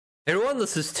Hey everyone,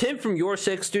 this is Tim from Your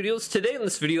Six Studios. Today in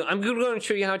this video, I'm going to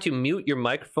show you how to mute your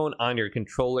microphone on your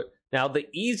controller. Now, the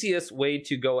easiest way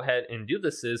to go ahead and do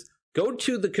this is go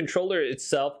to the controller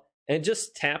itself and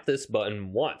just tap this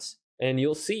button once. And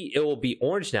you'll see it will be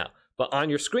orange now. But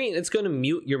on your screen, it's going to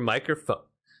mute your microphone.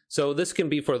 So this can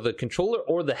be for the controller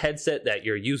or the headset that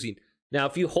you're using. Now,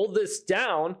 if you hold this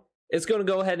down, it's going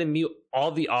to go ahead and mute all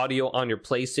the audio on your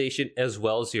PlayStation as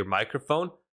well as your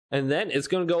microphone. And then it's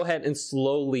going to go ahead and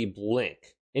slowly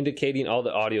blink, indicating all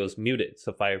the audio is muted.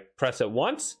 So if I press it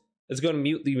once, it's going to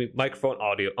mute the microphone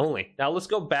audio only. Now let's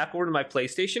go back over to my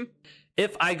PlayStation.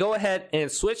 If I go ahead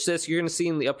and switch this, you're going to see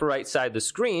in the upper right side of the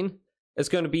screen, it's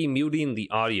going to be muting the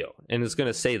audio. And it's going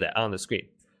to say that on the screen.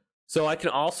 So I can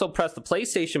also press the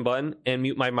PlayStation button and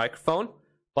mute my microphone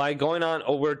by going on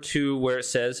over to where it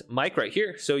says mic right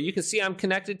here. So you can see I'm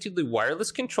connected to the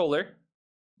wireless controller.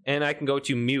 And I can go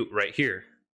to mute right here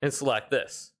and select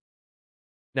this.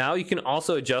 Now you can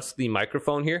also adjust the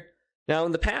microphone here. Now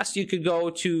in the past you could go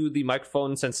to the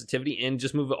microphone sensitivity and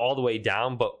just move it all the way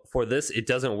down, but for this it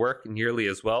doesn't work nearly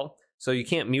as well. So you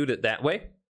can't mute it that way.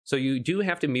 So you do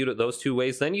have to mute it those two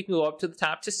ways. Then you can go up to the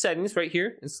top to settings right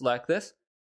here and select this.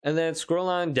 And then scroll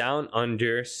on down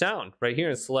under sound right here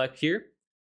and select here.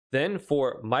 Then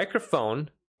for microphone,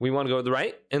 we want to go to the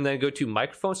right and then go to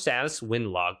microphone status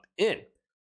when logged in.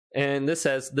 And this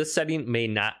says this setting may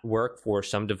not work for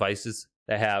some devices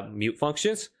that have mute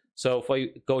functions. So if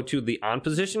I go to the on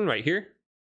position right here,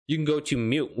 you can go to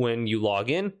mute when you log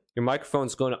in. Your microphone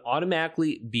is going to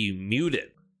automatically be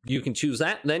muted. You can choose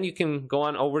that. Then you can go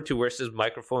on over to where it says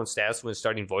microphone status when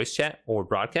starting voice chat or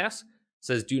broadcast. It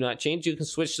says do not change. You can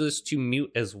switch this to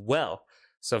mute as well.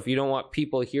 So if you don't want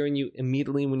people hearing you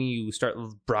immediately when you start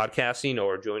broadcasting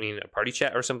or joining a party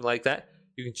chat or something like that,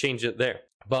 you can change it there.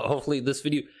 But hopefully this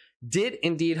video did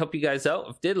indeed help you guys out.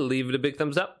 If it did, leave it a big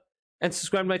thumbs up and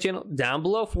subscribe to my channel down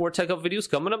below for more tech up videos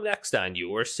coming up next on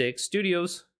Your Six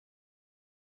Studios.